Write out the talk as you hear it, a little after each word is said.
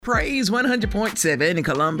Praise 100.7 in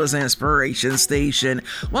Columbus Inspiration Station.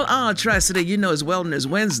 Well, Tri-City, you know it's Wellness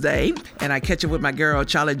Wednesday, and I catch up with my girl,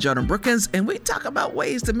 Charlie Jordan Brookins, and we talk about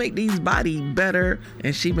ways to make these bodies better,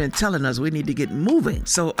 and she been telling us we need to get moving.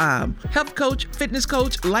 So, health coach, fitness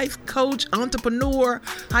coach, life coach, entrepreneur,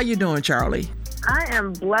 how you doing, Charlie? I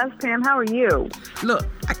am blessed, Pam. How are you? Look,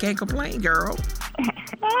 I can't complain, girl.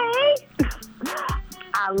 Hey!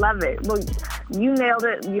 I love it. Well, you nailed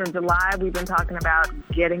it. In July, we've been talking about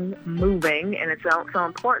getting moving, and it's so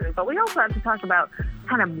important. But we also have to talk about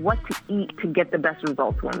kind of what to eat to get the best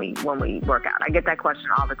results when we work out. I get that question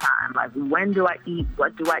all the time, like, when do I eat?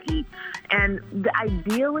 What do I eat? And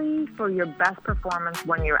ideally, for your best performance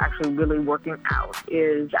when you're actually really working out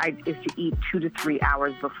is to eat 2 to 3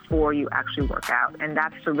 hours before you actually work out. And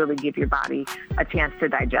that's to really give your body a chance to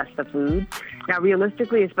digest the food. Now,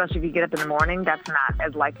 realistically, especially if you get up in the morning, that's not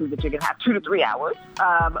as likely that you're going to have 2 to 3 hours.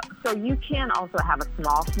 So you can also have a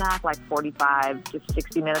small snack, like 45 to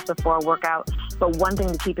 60 minutes before a workout. But one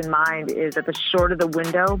thing to keep in mind is that the shorter the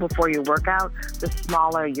window before your workout, the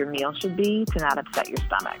smaller your meal should be to not upset your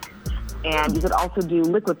stomach. And you could also do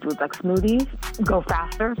liquid foods like smoothies, go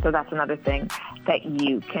faster. So that's another thing that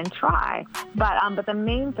you can try. But the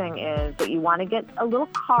main thing is that you want to get a little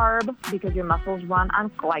carb because your muscles run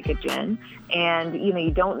on glycogen. And,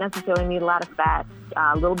 you don't necessarily need a lot of fat.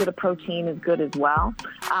 A little bit of protein is good as well.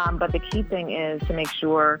 But the key thing is to make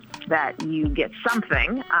sure that you get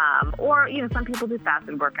something. Or some people do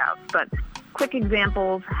fasted workouts. But quick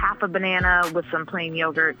examples, half a banana with some plain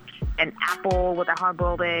yogurt, an apple with a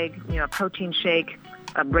hard-boiled egg, a protein shake,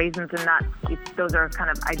 raisins and nuts. Those are kind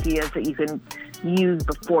of ideas that you can use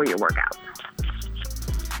before your workout.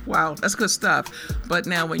 Wow, that's good stuff. But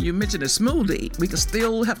now when you mention a smoothie, we can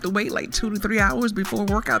still have to wait like 2 to 3 hours before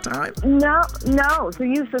workout time? No. So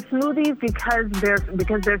use the smoothies because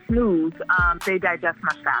they're smooth, they digest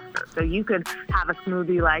much faster. So you could have a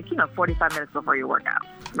smoothie like, 45 minutes before your workout,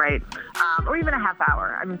 right? Or even a half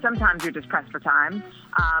hour. I mean, sometimes you're just pressed for time.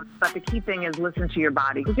 But the key thing is listen to your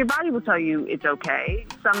body because your body will tell you it's okay.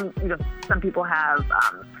 Some people have,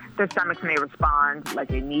 their stomachs may respond like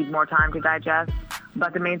they need more time to digest.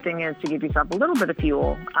 But the main thing is to give yourself a little bit of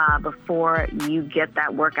fuel before you get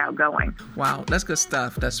that workout going. Wow, that's good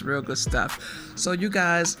stuff. That's real good stuff. So you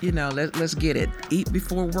guys, let's get it. Eat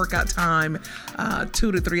before workout time,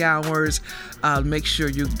 2 to 3 hours. Make sure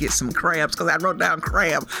you get some crabs because I wrote down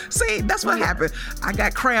crab. See, that's what happened. I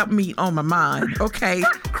got crab meat on my mind. Okay,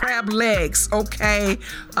 crab legs. Okay,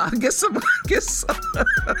 get some.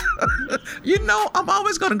 I'm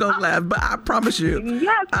always gonna go left, but I promise you.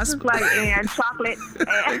 Yes, it's like and chocolate.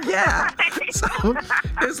 Yeah. So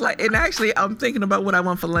it's like, and actually, I'm thinking about what I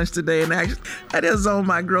want for lunch today, and actually, that is on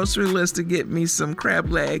my grocery list to get me some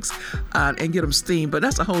crab legs and get them steamed. But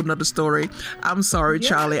that's a whole nother story. I'm sorry,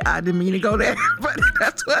 Charlie, I didn't mean to go there, but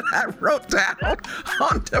that's what I wrote down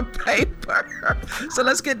on the paper. So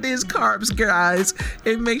let's get these carbs, guys,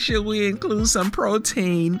 and make sure we include some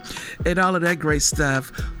protein and all of that great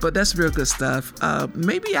stuff. But that's real good stuff.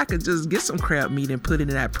 Maybe I could just get some crab meat and put it in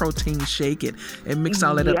that protein shake and mix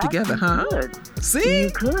all that up together, huh? Could. See?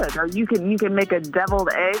 You could. Or you can make a deviled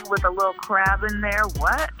egg with a little crab in there.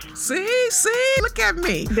 What? See? Look at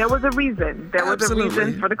me. There was a reason. There was a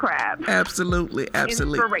reason for the crab. Absolutely.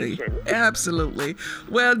 Inspiration. Absolutely.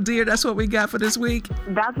 Well, dear, that's what we got for this week.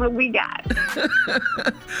 That's what we got.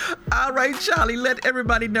 All right, Charlie, let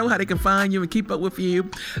everybody know how they can find you and keep up with you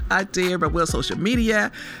out there by social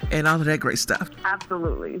media and all of that great stuff.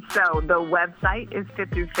 Absolutely. So the website is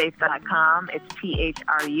fitthroughfaith.com. It's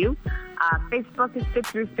THRU. Facebook is Fit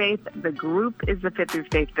Through Faith. The group is the Fit Through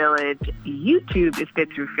Faith Village. YouTube is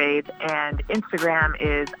Fit Through Faith. And Instagram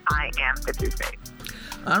is I Am Fit Through Faith.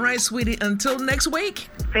 All right, sweetie. Until next week.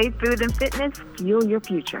 Faith, food, and fitness. Fuel your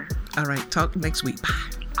future. All right. Talk next week. Bye.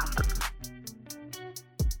 Awesome.